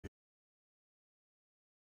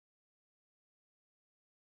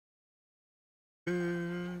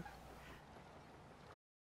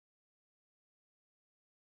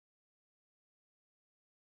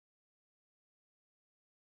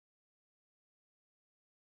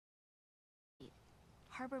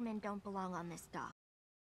Harbormen don't belong on this dock.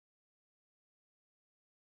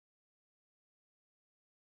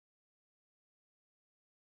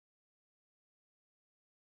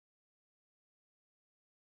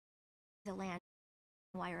 The land,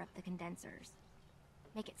 wire up the condensers.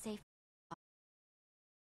 Make it safe.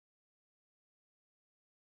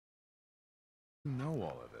 You know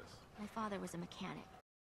all of this. My father was a mechanic.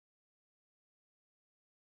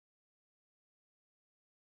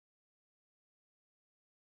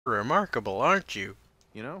 Remarkable, aren't you?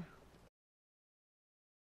 You know?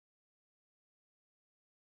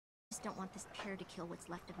 I just don't want this pair to kill what's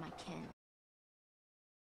left of my kin.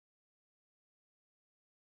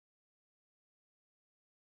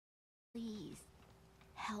 Please,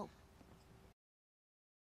 help.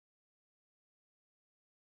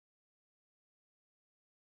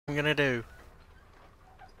 What I'm gonna do.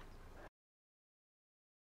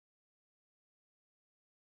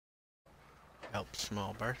 Help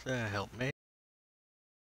small Bertha, help me.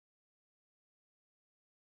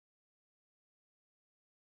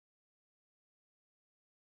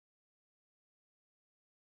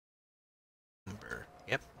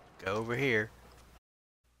 Yep, go over here.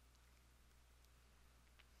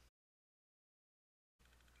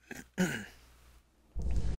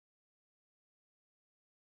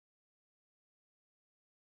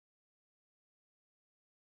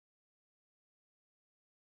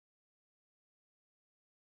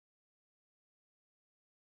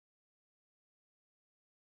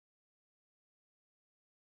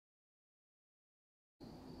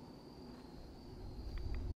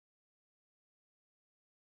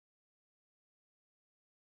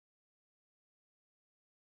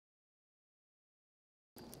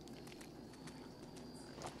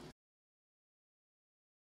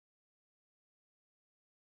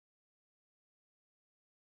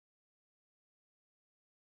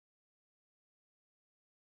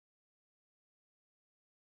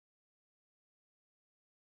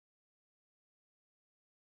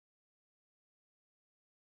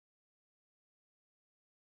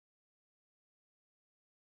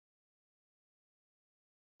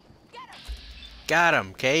 Got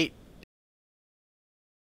him, Kate.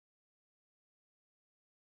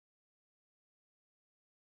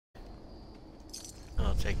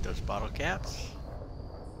 I'll take those bottle caps.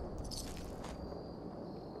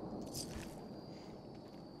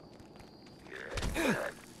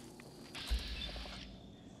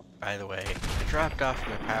 By the way, I dropped off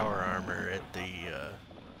my power armor at the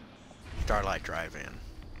Starlight Drive-In.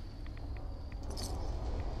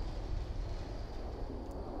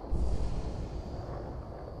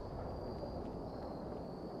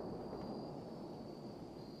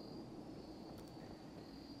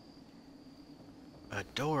 A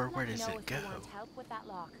door? Where does it go? Help with that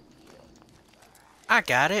lock. I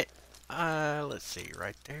got it. Let's see,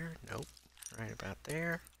 right there. Nope. Right about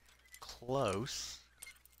there. Close.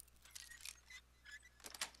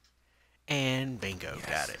 And bingo,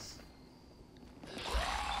 yes. Got it.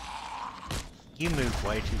 You move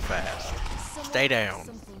way too fast. Stay down.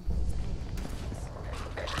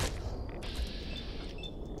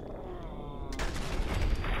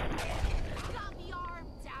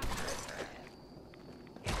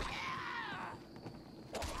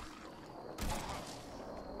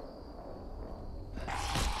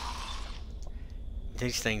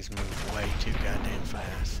 These things move way too goddamn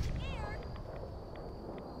fast.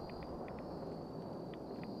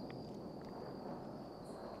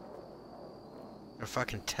 They're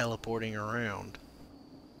fucking teleporting around.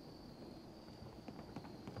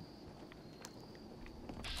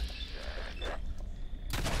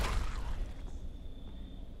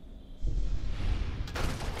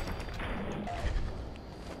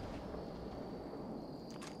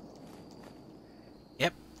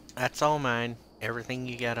 Yep, that's all mine. Everything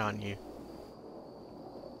you got on you.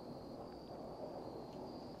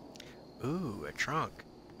 Ooh, a trunk.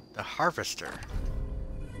 The harvester.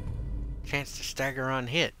 Chance to stagger on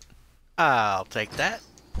hit. I'll take that.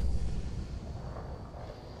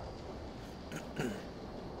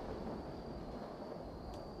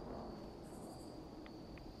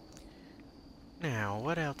 Now,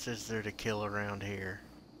 what else is there to kill around here?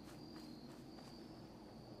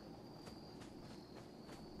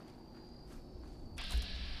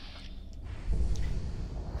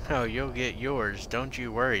 Oh, you'll get yours. Don't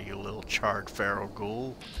you worry, you little charred feral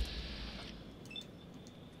ghoul.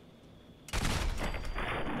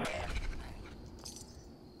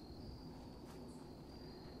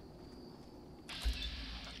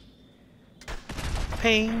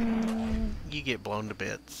 Ping! You get blown to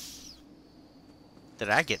bits. Did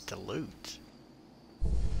I get to loot?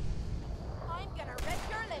 I'm gonna rip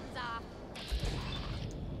your limbs off.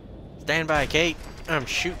 Stand by, Kate. I'm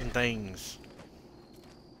shooting things.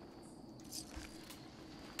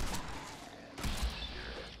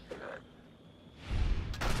 You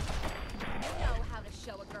know how to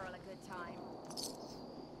show a girl a good time.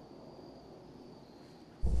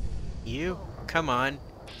 You? Come on.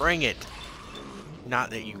 Bring it. Not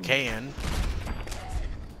that you can.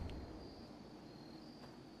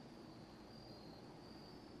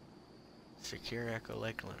 Secure Echo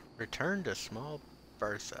Lake. Return to Small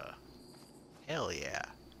Bertha. Hell yeah.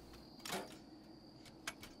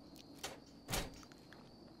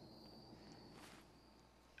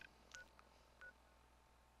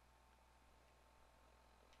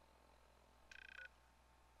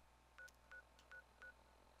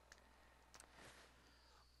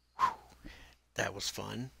 That was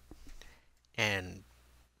fun. And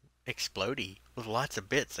explodey with lots of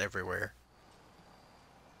bits everywhere.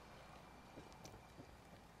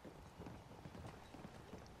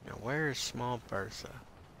 Now where is Small Bertha?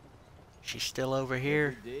 She's still over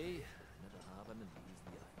here?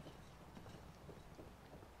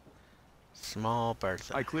 Small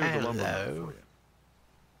Bertha. I cleared the lumber mill Hello. for you.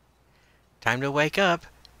 Time to wake up.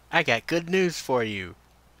 I got good news for you.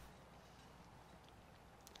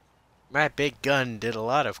 My big gun did a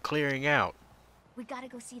lot of clearing out. We gotta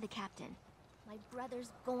go see the captain. My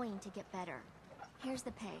brother's going to get better. Here's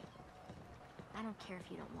the pay. I don't care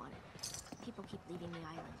if you don't want it. People keep leaving the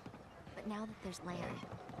island. But now that there's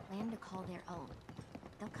land to call their own,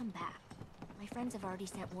 they'll come back. My friends have already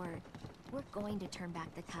sent word. We're going to turn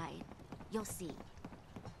back the tide. You'll see.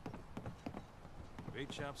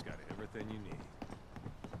 Bait shop's got everything you need.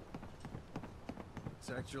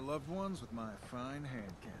 Protect your loved ones with my fine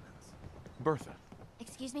hand cannons. Bertha.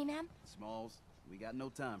 Excuse me, ma'am? Smalls, we got no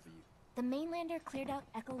time for you. The mainlander cleared out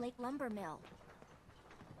Echo Lake lumber mill.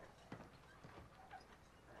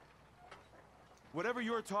 Whatever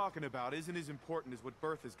you're talking about isn't as important as what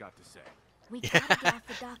Bertha's got to say. We gotta get off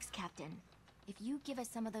the docks, Captain. If you give us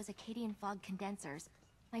some of those Acadian fog condensers,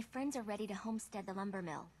 my friends are ready to homestead the lumber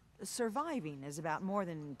mill. Surviving is about more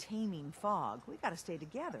than taming fog. We gotta stay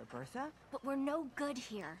together, Bertha. But we're no good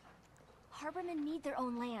here. Harbormen need their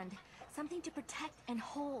own land, something to protect and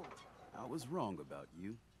hold. I was wrong about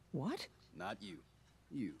you. What? Not you.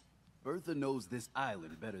 You. Bertha knows this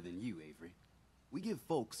island better than you, Avery. We give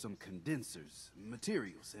folks some condensers,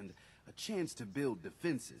 materials, and a chance to build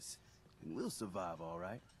defenses. And we'll survive all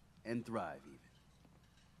right. And thrive, even.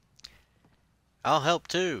 I'll help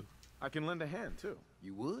too. I can lend a hand, too.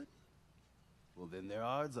 You would? Well, then their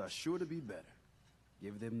odds are sure to be better.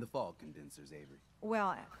 Give them the fog condensers, Avery.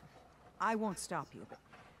 Well, I won't stop you, but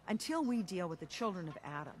until we deal with the children of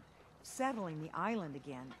Adam, settling the island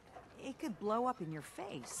again, it could blow up in your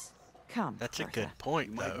face. Come, That's a Bertha. good point,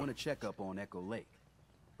 You might though. want to check up on Echo Lake.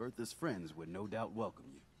 Bertha's friends would no doubt welcome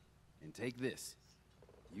you. And take this.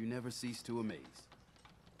 You never cease to amaze.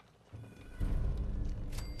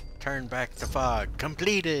 Turn back the fog.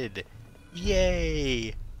 Completed!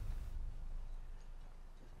 Yay!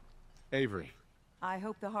 Avery. I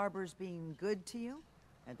hope the harbor's being good to you.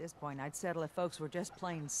 At this point, I'd settle if folks were just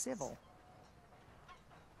plain civil.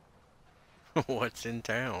 What's in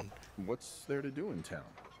town? What's there to do in town?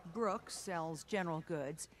 Brooks sells general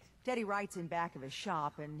goods. Teddy writes in back of his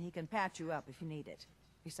shop, and he can patch you up if you need it.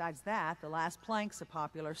 Besides that, the Last Plank's a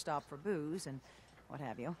popular stop for booze and what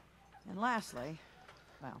have you. And lastly,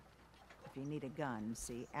 well, if you need a gun,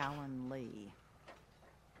 see Alan Lee.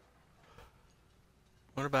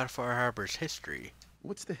 What about Far Harbor's history?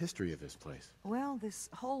 What's the history of this place? Well, this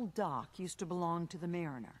whole dock used to belong to the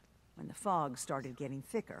Mariner when the fog started getting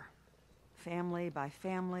thicker. Family by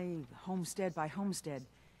family, homestead by homestead,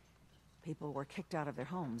 people were kicked out of their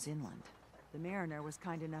homes inland. The Mariner was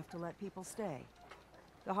kind enough to let people stay.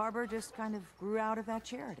 The harbor just kind of grew out of that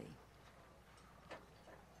charity.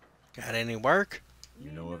 Got any work?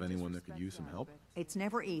 You know of anyone that could use some help? It's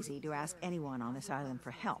never easy to ask anyone on this island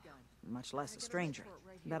for help, much less a stranger.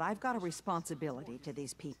 But I've got a responsibility to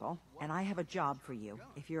these people, and I have a job for you,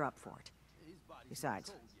 if you're up for it.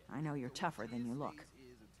 Besides, I know you're tougher than you look.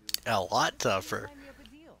 A lot tougher.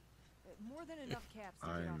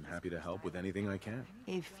 I'm happy to help with anything I can.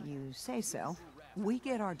 If you say so. We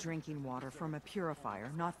get our drinking water from a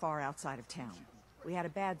purifier not far outside of town. We had a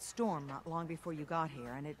bad storm not long before you got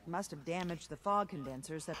here, and it must have damaged the fog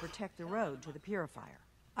condensers that protect the road to the purifier.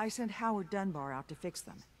 I sent Howard Dunbar out to fix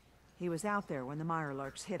them. He was out there when the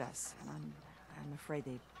Mirelurks hit us, and I'm afraid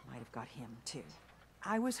they might have got him, too.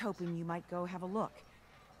 I was hoping you might go have a look.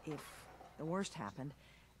 If the worst happened,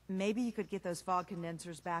 maybe you could get those fog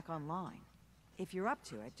condensers back online. If you're up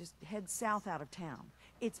to it, just head south out of town.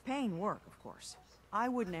 It's paying work, of course. I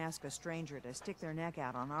wouldn't ask a stranger to stick their neck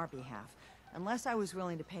out on our behalf, unless I was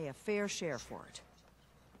willing to pay a fair share for it.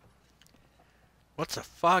 What's a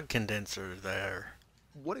fog condenser there?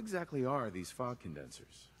 What exactly are these fog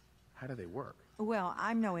condensers? How do they work? Well,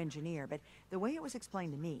 I'm no engineer, but the way it was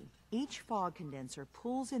explained to me, each fog condenser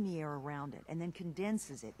pulls in the air around it and then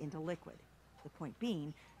condenses it into liquid. The point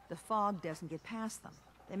being, the fog doesn't get past them.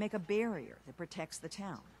 They make a barrier that protects the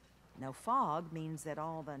town. No fog means that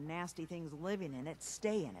all the nasty things living in it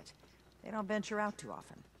stay in it. They don't venture out too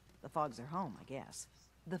often. The fog's their home, I guess.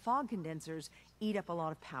 The fog condensers eat up a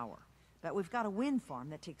lot of power, but we've got a wind farm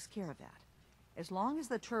that takes care of that. As long as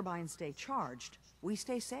the turbines stay charged, we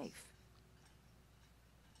stay safe.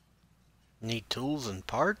 Need tools and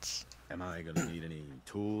parts? Am I gonna need any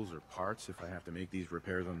tools or parts if I have to make these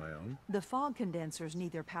repairs on my own? The fog condensers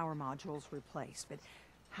need their power modules replaced, but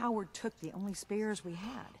Howard took the only spares we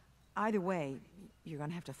had. Either way, you're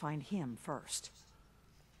gonna have to find him first.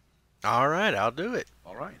 Alright, I'll do it.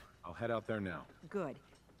 All right, I'll head out there now. Good.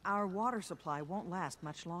 Our water supply won't last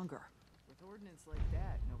much longer. With ordnance like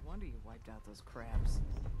that, no wonder you wiped out those crabs.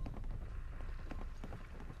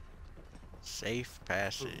 Safe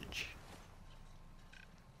passage.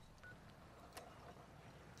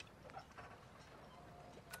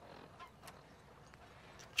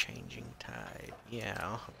 Changing tide. Yeah,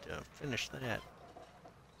 I'll have to finish that.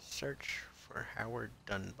 Search for Howard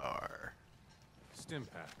Dunbar. Stim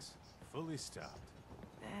packs, fully stocked.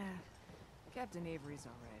 Captain Avery's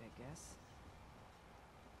alright, I guess.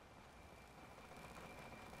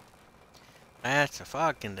 That's a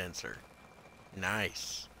fog condenser.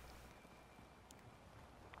 Nice.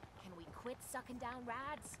 Can we quit sucking down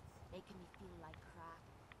rads? Making me feel like crap.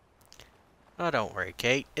 Oh, don't worry,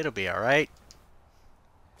 Kate. It'll be alright.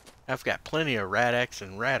 I've got plenty of Rad-X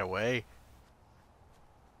and Rad-Away.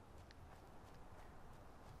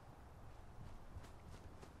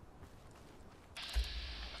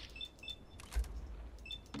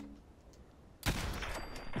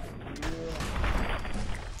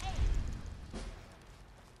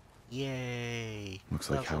 Yay. Looks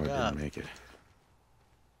like Leveled Howard up. didn't make it.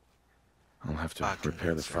 I'll have to Fog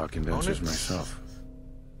repair the condenser fog condensers components. myself.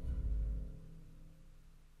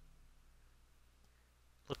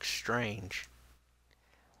 Looks strange.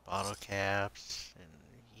 Bottle caps, and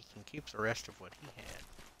he can keep the rest of what he had.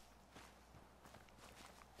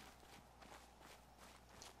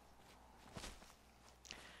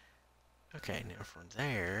 Okay, now from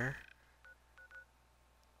there...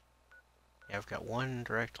 Yeah, I've got one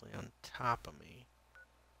directly on top of me.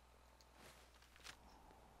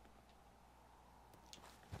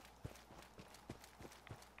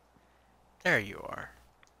 There you are.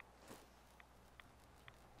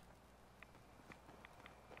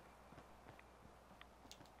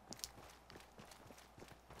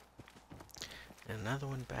 And another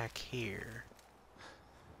one back here.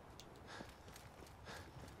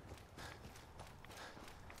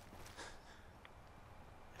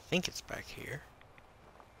 I think it's back here.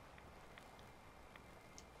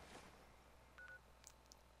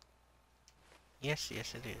 Yes,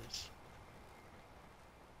 yes it is.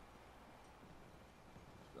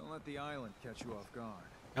 Don't let the island catch you off guard.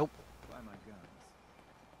 Nope. Buy my guns.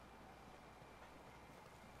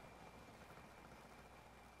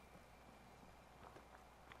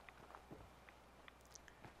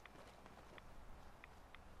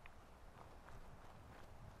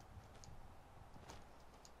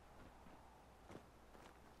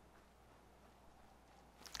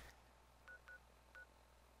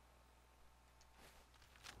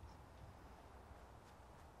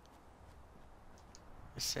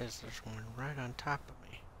 It says there's one right on top of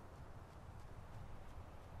me.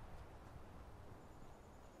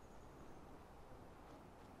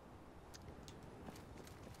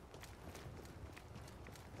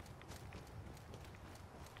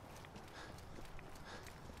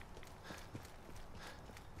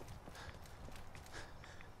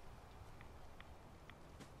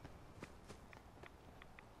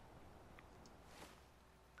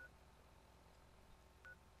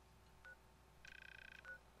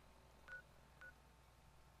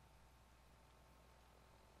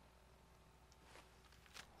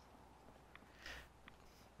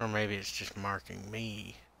 Or maybe it's just marking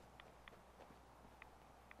me.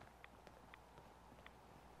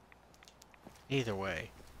 Either way,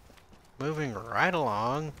 moving right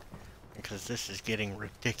along, because this is getting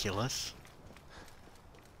ridiculous.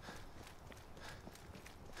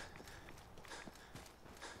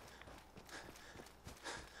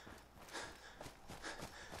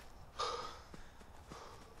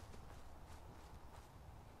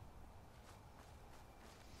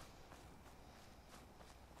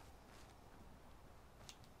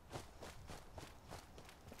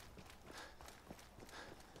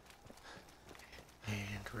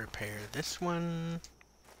 repair this one.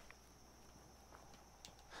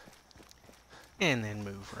 And then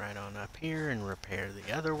move right on up here and repair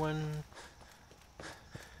the other one.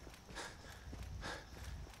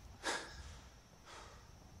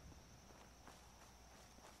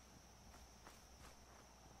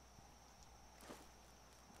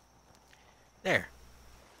 There.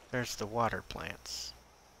 There's the water plants.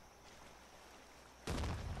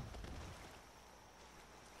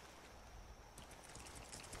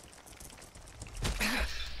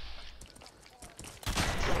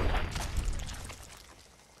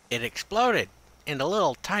 It exploded into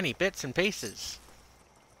little tiny bits and pieces.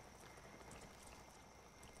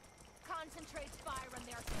 Concentrate fire on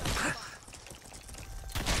their throats.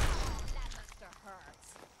 Oh, that must have hurt.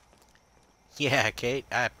 Yeah, Kate,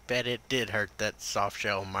 I bet it did hurt that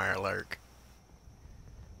softshell Mirelurk.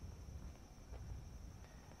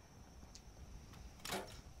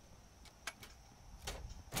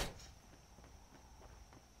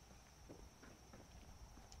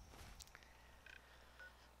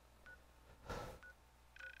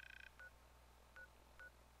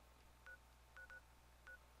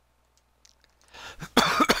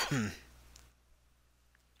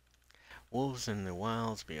 Wolves in the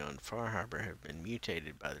wilds beyond Far Harbor have been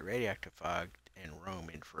mutated by the radioactive fog and roam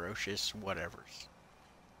in ferocious whatevers.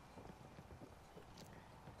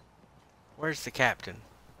 Where's the captain?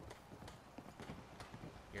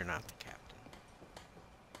 You're not the captain.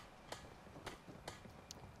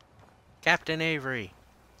 Captain Avery!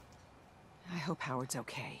 I hope Howard's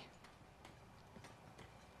okay.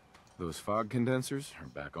 Those fog condensers are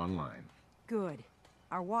back online. Good.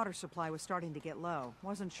 Our water supply was starting to get low.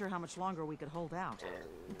 Wasn't sure how much longer we could hold out.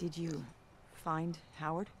 Did you find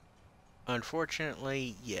Howard?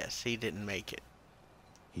 Unfortunately, yes, he didn't make it.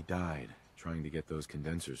 He died trying to get those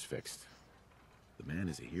condensers fixed. The man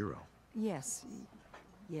is a hero. Yes.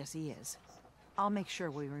 Yes, he is. I'll make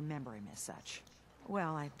sure we remember him as such.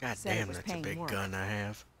 Well, I God said it damn, was that's a paying big work. gun I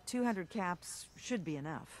have. 200 caps should be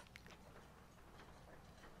enough.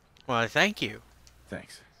 Well, thank you.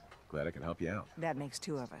 Thanks. Glad I can help you out. That makes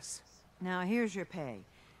 2 of us. Now, here's your pay.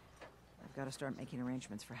 I've got to start making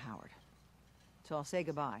arrangements for Howard. So I'll say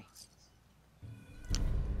goodbye.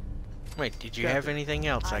 Wait, did you have anything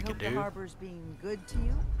else I could hope the do? harbor's being good to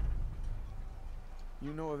you.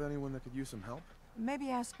 You know of anyone that could use some help? Maybe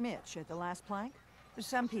ask Mitch at the last plank.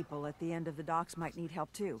 Some people at the end of the docks might need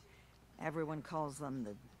help too. Everyone calls them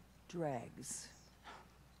the dregs.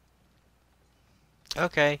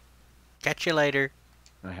 Okay. Catch you later.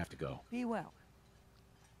 I have to go. Be well.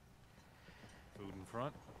 Food in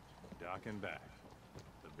front, dock in back.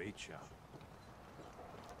 The bait shop.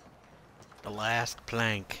 The last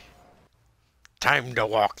plank. Time to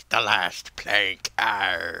walk the last plank.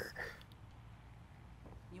 Arr.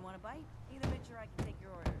 You want a bite? Either Mitch or I can take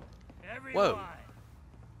your order. Everyone! Whoa.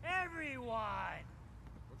 Everyone!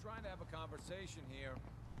 We're trying to have a conversation here.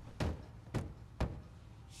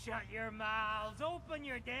 Shut your mouths, open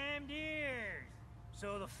your damned ears!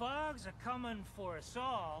 So the fogs are coming for us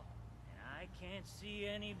all, and I can't see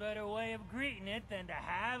any better way of greeting it than to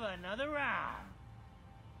have another round.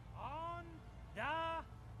 On the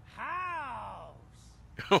house!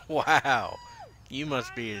 Wow. You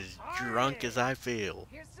must be as drunk as I feel.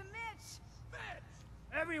 Here's some Mitch! Mitch!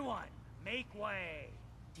 Everyone, make way!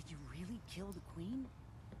 Did you really kill the queen?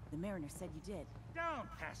 The mariner said you did. Don't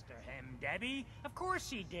pester him, Debbie. Of course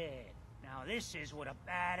he did. Now this is what a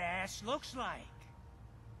badass looks like.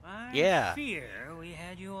 I fear we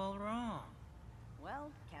had you all wrong. Well,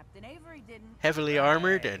 Captain Avery didn't. Heavily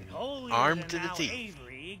armored and Holier armed than to the thou teeth.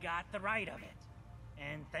 Avery got the right of it.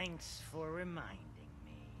 And thanks for reminding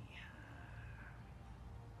me.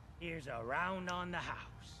 Here's a round on the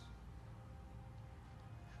house.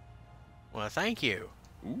 Well, thank you.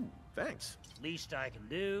 Ooh, thanks. Least I can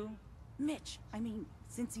do. Mitch, I mean,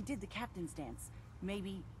 since he did the captain's dance,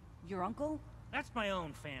 maybe your uncle? That's my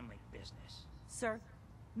own family business. Sir,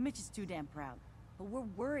 Mitch is too damn proud, but we're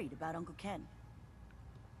worried about Uncle Ken.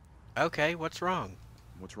 Okay, what's wrong?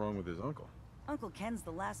 What's wrong with his uncle? Uncle Ken's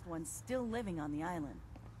the last one still living on the island.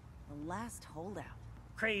 The last holdout.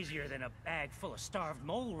 Crazier than a bag full of starved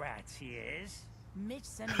mole rats he is. Mitch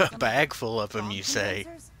sent him A some bag full of them, fog you say.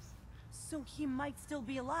 condensers? So he might still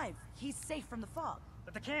be alive. He's safe from the fog.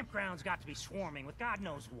 But the campground's got to be swarming with God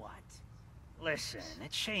knows what. Listen,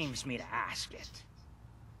 it shames me to ask it.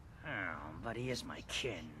 Oh, but he is my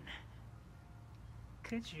kin.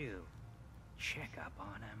 Could you check up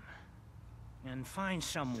on him? And find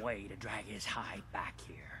some way to drag his hide back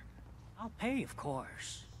here. I'll pay, of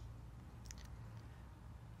course.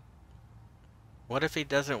 What if he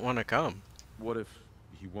doesn't want to come? What if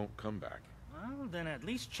he won't come back? Well, then at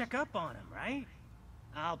least check up on him, right?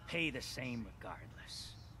 I'll pay the same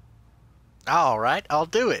regardless. Alright, I'll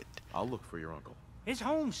do it. I'll look for your uncle. His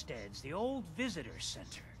homestead's the old visitor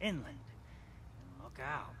center, inland. And look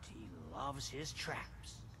out, he loves his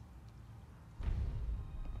traps.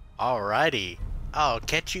 Alrighty. I'll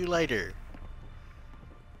catch you later.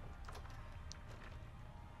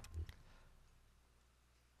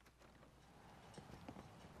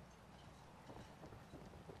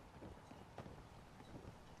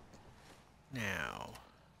 Now,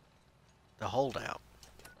 the holdout.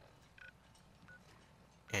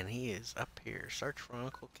 And he is up here. Search for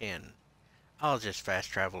Uncle Ken. I'll just fast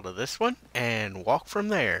travel to this one and walk from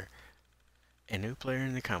there. A new player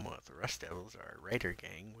in the Commonwealth. The Rust Devils are a raider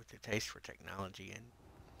gang with a taste for technology and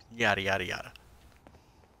yada yada yada.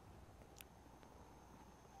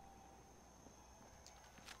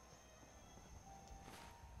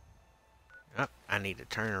 Oh, I need to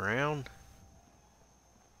turn around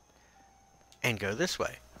and go this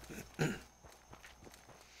way.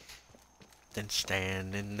 Then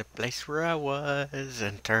stand in the place where I was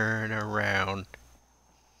and turn around.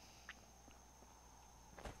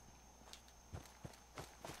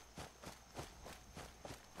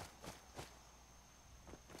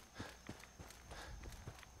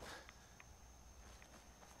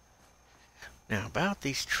 Now about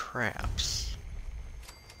these traps.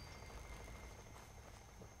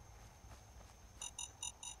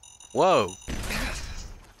 Whoa.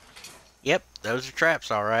 Yep, those are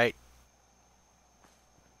traps, all right.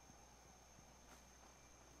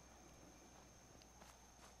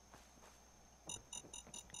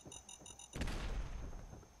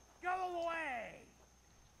 Go away!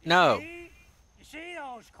 No. You see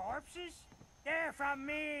those corpses? They're from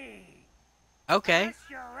me. Okay. Unless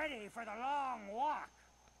you're ready for the long walk.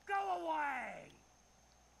 Go away!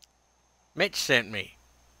 Mitch sent me.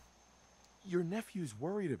 Your nephew's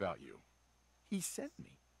worried about you. He sent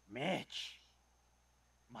me. Mitch?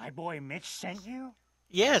 My boy Mitch sent you?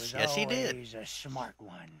 Yes, yes he did. He's a smart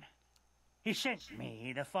one. He sent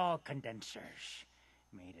me the fog condensers.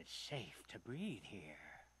 Made it safe to breathe here.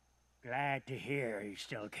 Glad to hear he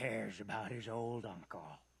still cares about his old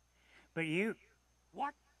uncle. But you...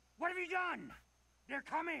 What? What have you done? They're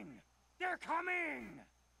coming! They're coming!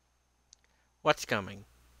 What's coming?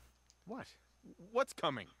 What? What's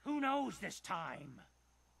coming? Who knows this time?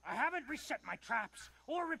 I haven't reset my traps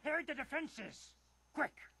or repaired the defenses.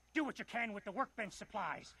 Quick, do what you can with the workbench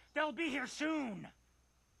supplies. They'll be here soon.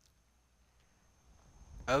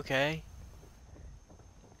 Okay.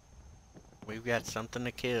 We've got something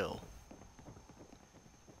to kill.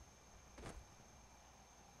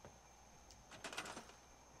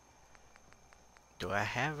 Do I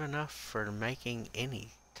have enough for making any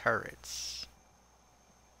turrets?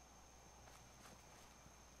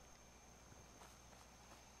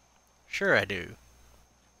 Sure I do.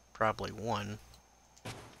 Probably one.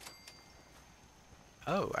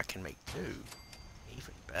 Oh, I can make two.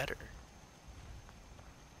 Even better.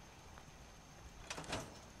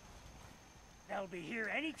 They'll be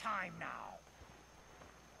here any time now.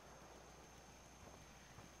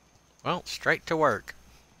 Well, straight to work.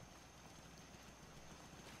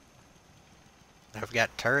 I've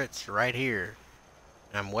got turrets right here.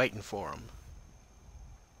 I'm waiting for them.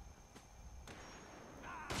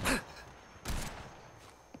 I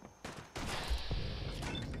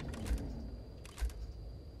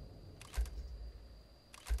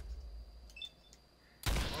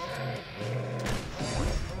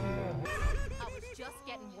was just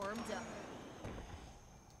getting warmed up.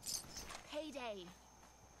 Payday.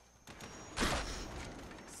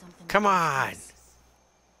 Something Come on! else.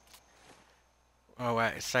 Oh,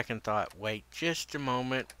 wait, second thought. Wait just a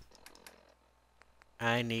moment.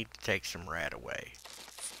 I need to take some rat away.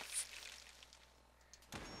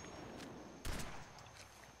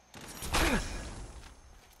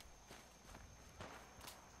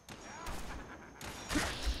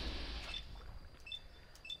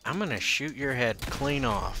 I'm gonna shoot your head clean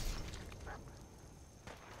off.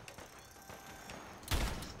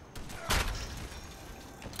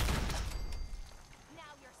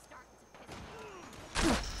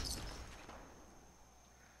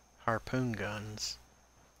 Harpoon guns.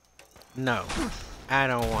 No, I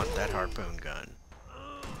don't want that harpoon gun.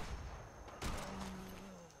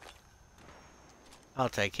 I'll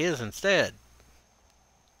take his instead.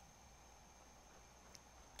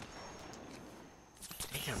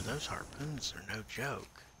 Damn, those harpoons are no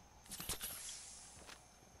joke.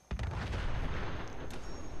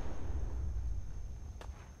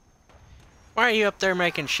 Why are you up there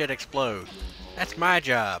making shit explode? That's my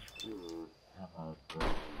job.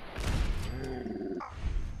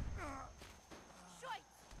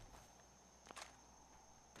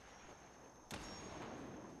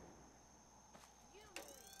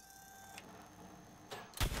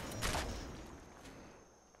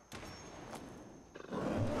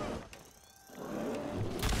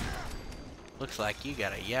 Looks like you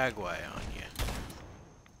got a Yagway on you.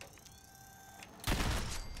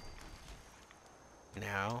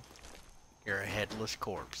 Now, you're a headless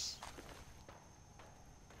corpse.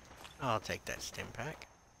 I'll take that stim pack.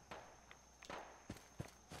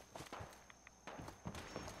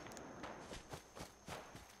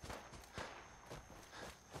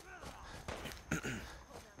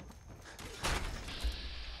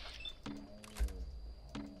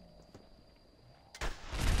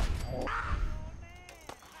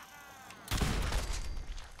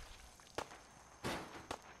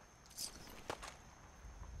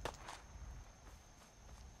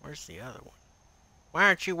 Where's the other one? Why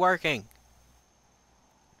aren't you working?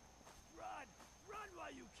 Run! Run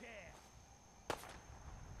while you can!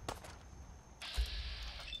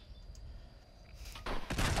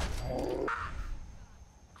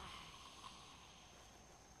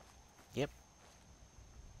 Yep.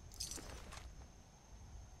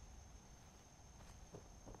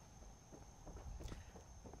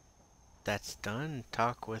 That's done.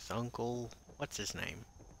 Talk with Uncle... What's his name?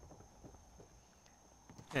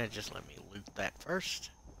 Yeah, just let me loot that first.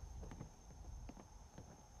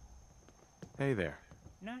 Hey there.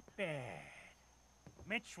 Not bad.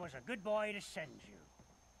 Mitch was a good boy to send you.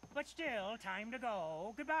 But still, time to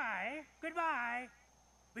go. Goodbye. Goodbye.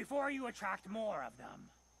 Before you attract more of them.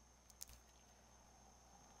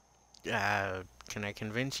 Can I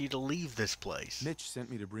convince you to leave this place? Mitch sent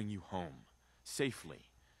me to bring you home. Safely.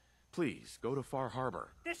 Please, go to Far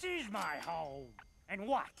Harbor. This is my home. And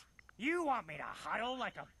what? You want me to huddle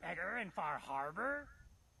like a beggar in Far Harbor?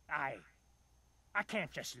 I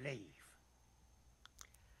can't just leave.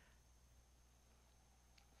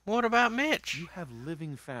 What about Mitch? You have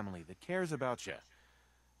living family that cares about you.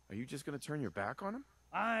 Are you just gonna turn your back on him?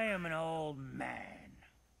 I am an old man.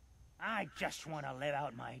 I just want to live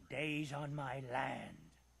out my days on my land.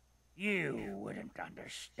 You wouldn't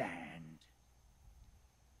understand.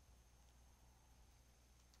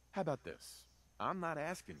 How about this? I'm not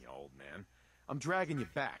asking you, old man. I'm dragging you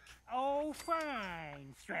back. Oh,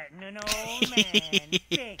 fine. Threaten an old man.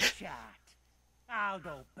 Big shot. I'll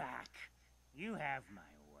go back. You have my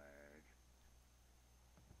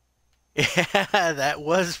word. Yeah, that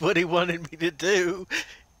was what he wanted me to do.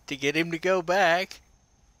 To get him to go back.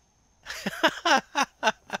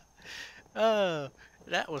 Oh,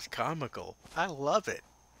 that was comical. I love it.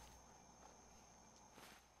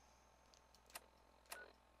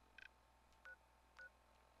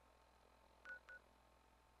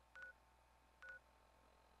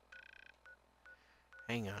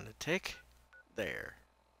 Hang on a tick. There.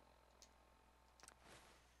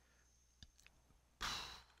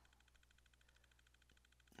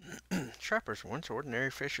 Trappers were once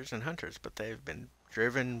ordinary fishers and hunters, but they've been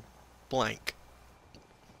driven blank.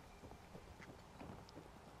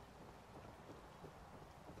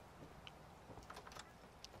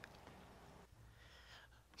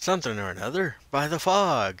 Something or another by the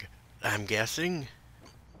fog, I'm guessing.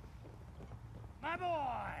 My boy!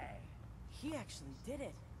 He actually did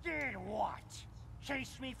it. Did what?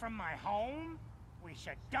 Chase me from my home? We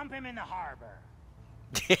should dump him in the harbor.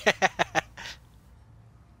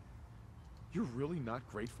 You're really not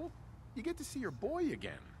grateful? You get to see your boy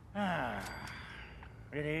again. Ah,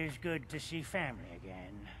 it is good to see family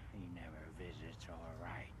again. He never visits or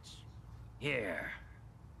writes. Here.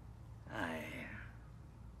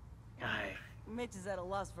 Mitch is at a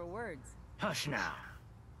loss for words. Hush now.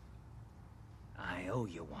 I owe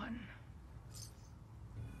you one.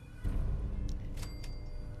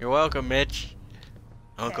 You're welcome, Mitch.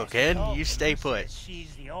 Uncle Yes, Ken, the you stay oldest put. says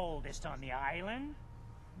she's the oldest on the island.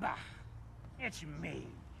 Bah, it's me.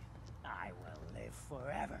 I will live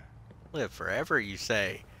forever. Live forever, you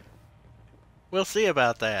say? We'll see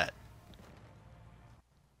about that.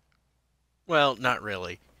 Well, not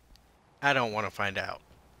really. I don't want to find out.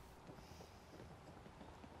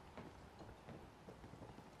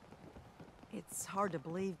 It's hard to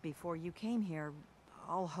believe before you came here,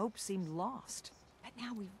 all hope seemed lost. But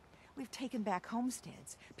now we've taken back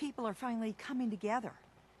homesteads. People are finally coming together.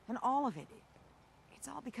 And all of it, it's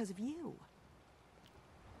all because of you.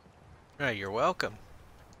 You're welcome.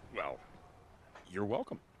 Well, you're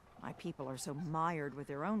welcome. My people are so mired with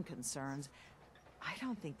their own concerns, I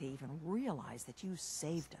don't think they even realize that you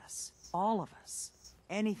saved us. All of us.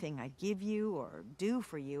 Anything I'd give you or do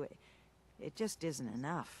for you, it just isn't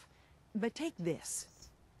enough. But take this,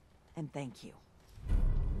 and thank you.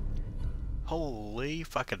 Holy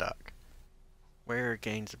fuck-a-duck. Wearer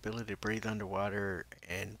gains ability to breathe underwater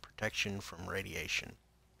and protection from radiation.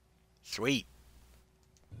 Sweet.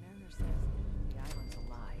 Mariner says the island's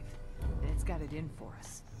alive, and it's got it in for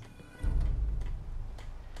us.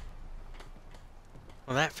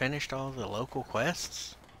 Well, that finished all the local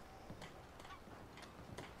quests?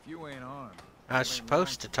 If you ain't armed, I was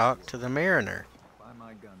supposed to talk to the mariner. buy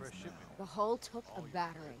my guns now. The hull took a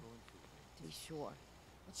battering, to be sure.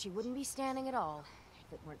 But she wouldn't be standing at all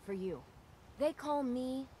if it weren't for you. They call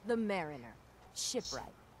me the Mariner,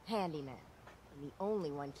 shipwright, handyman, and the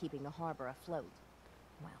only one keeping the harbor afloat.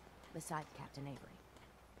 Well, besides Captain Avery.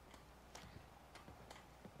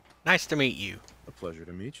 Nice to meet you. A pleasure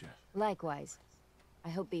to meet you. Likewise. I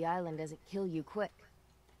hope the island doesn't kill you quick.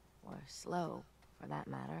 Or slow, for that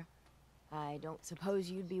matter. I don't suppose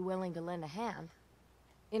you'd be willing to lend a hand.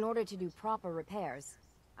 In order to do proper repairs,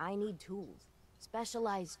 I need tools.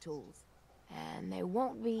 Specialized tools. And they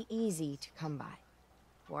won't be easy to come by.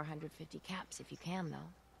 450 caps if you can, though.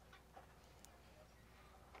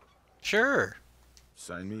 Sure.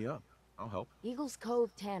 Sign me up. I'll help. Eagle's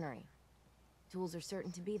Cove Tannery. Tools are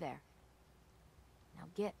certain to be there. Now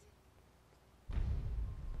get.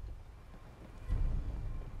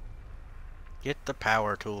 Get the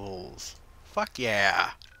power tools. Fuck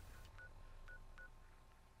yeah.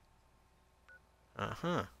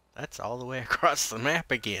 Uh-huh. That's all the way across the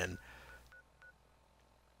map again.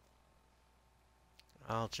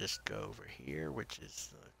 I'll just go over here, which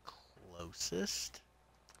is the closest,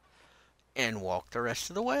 and walk the rest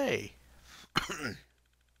of the way.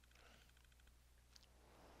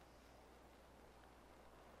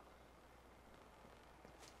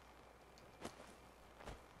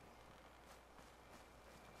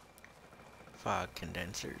 Fog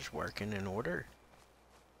condensers working in order.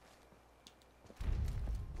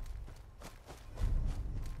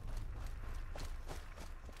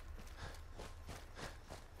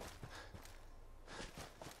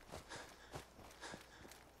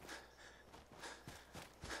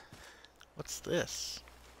 What's this?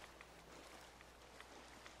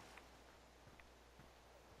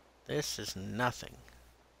 This is nothing.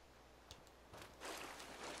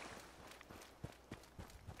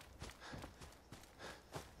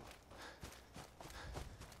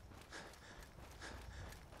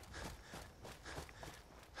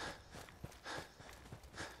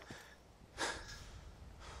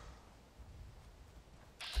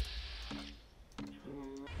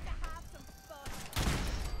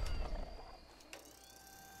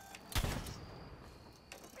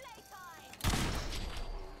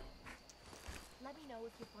 Let me know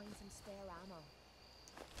if you find some spare ammo.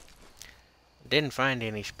 Didn't find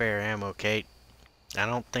any spare ammo, Kate. I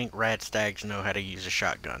don't think rat stags know how to use a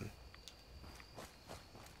shotgun.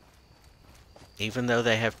 Even though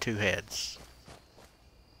they have two heads.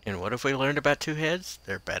 And what have we learned about two heads?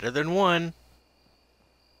 They're better than one.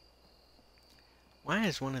 Why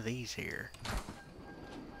is one of these here?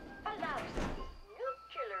 Allows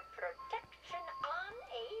nuclear protection on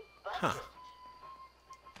a budget. Huh.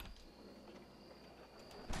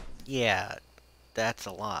 Yeah, that's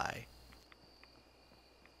a lie.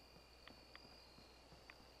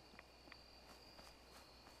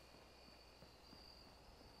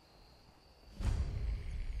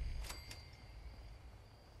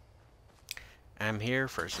 I'm here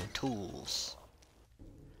for some tools.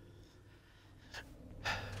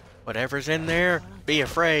 Whatever's in there, be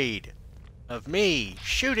afraid of me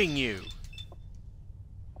shooting you.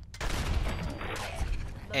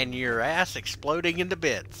 And your ass exploding into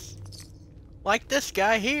bits. Like this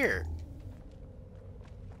guy here.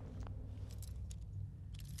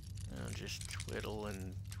 I'll just twiddle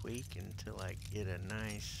and tweak until I get a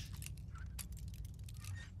nice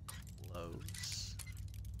close.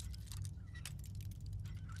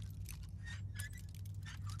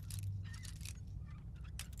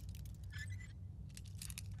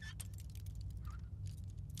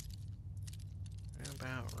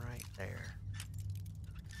 About right there.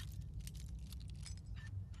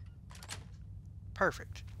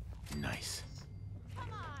 Perfect. Nice. Come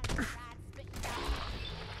on, rats, but that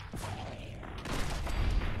was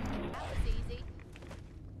easy.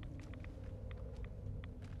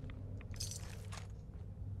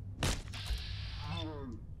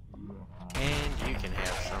 And you can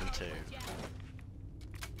have some too.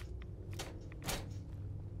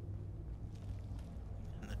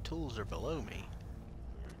 And the tools are below me.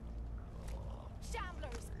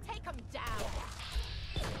 Shamblers, take them down.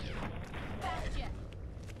 Found you.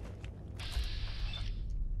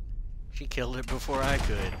 She killed it before I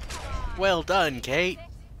could. Well done, Kate.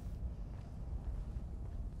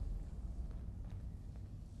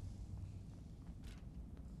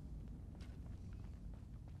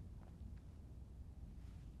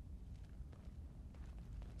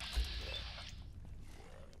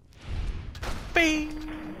 Bing!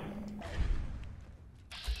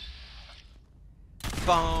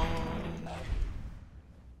 Bong!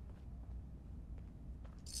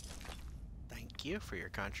 thank you for your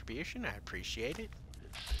contribution. I appreciate it.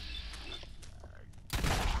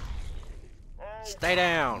 Stay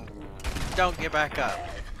down. Don't get back up.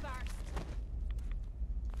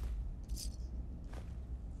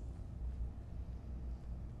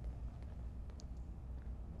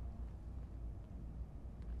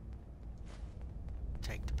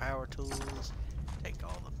 Take the power tools. Take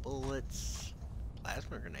all the bullets.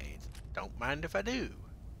 Plasma grenades. Don't mind if I do.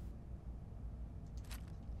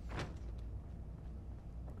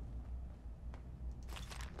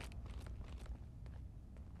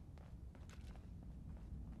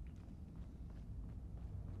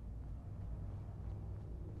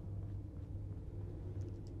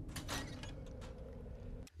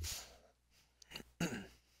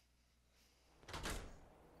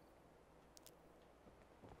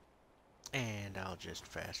 And I'll just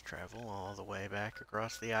fast travel all the way back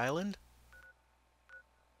across the island.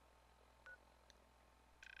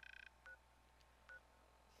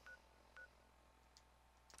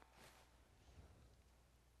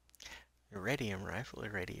 The radium rifle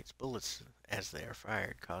irradiates bullets as they are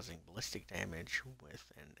fired, causing ballistic damage with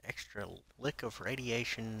an extra lick of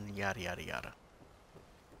radiation, yada yada yada.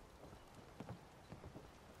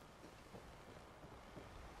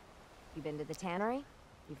 You been to the tannery?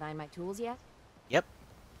 You find my tools yet? Yep.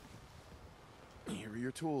 Here are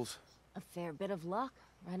your tools. A fair bit of luck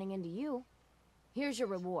running into you. Here's your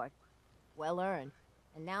reward. Well earned.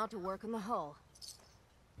 And now to work on the hull.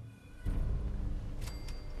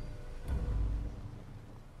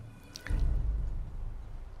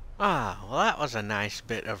 Ah, well that was a nice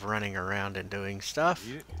bit of running around and doing stuff.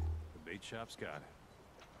 Eat it. The bait shop's got it.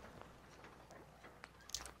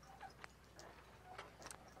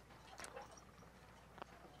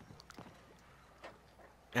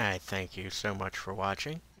 I thank you so much for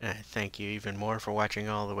watching. I thank you even more for watching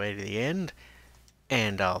all the way to the end.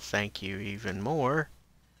 And I'll thank you even more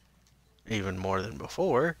than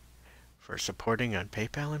before, for supporting on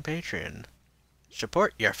PayPal and Patreon.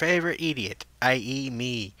 Support your favorite idiot, i.e.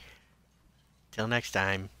 me. Till next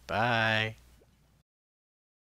time, bye.